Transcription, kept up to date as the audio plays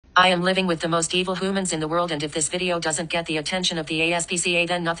I am living with the most evil humans in the world, and if this video doesn't get the attention of the ASPCA,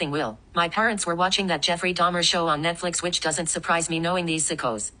 then nothing will. My parents were watching that Jeffrey Dahmer show on Netflix, which doesn't surprise me knowing these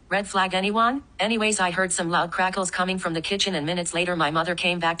sickos. Red flag anyone? Anyways, I heard some loud crackles coming from the kitchen, and minutes later my mother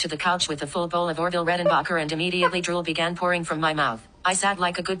came back to the couch with a full bowl of Orville Redenbacher, and immediately drool began pouring from my mouth. I sat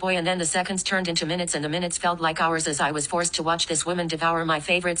like a good boy, and then the seconds turned into minutes and the minutes felt like hours as I was forced to watch this woman devour my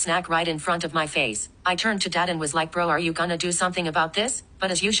favorite snack right in front of my face. I turned to Dad and was like, bro, are you gonna do something about this? But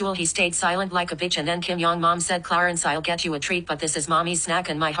as usual he stayed silent like a bitch, and then Kim Young mom said, Clarence, I'll get you a treat, but this is mommy's snack,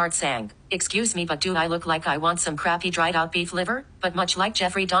 and my heart sank. Excuse me, but do I look like I want some crappy dried out beef liver? But much like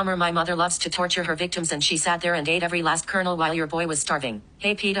Jeffrey Dahmer, my mother loves to torture her victims, and she sat there and ate every last kernel while your boy was starving.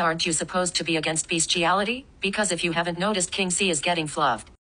 Hey PETA, aren't you supposed to be against bestiality? Because if you haven't noticed, King C is getting fluffed.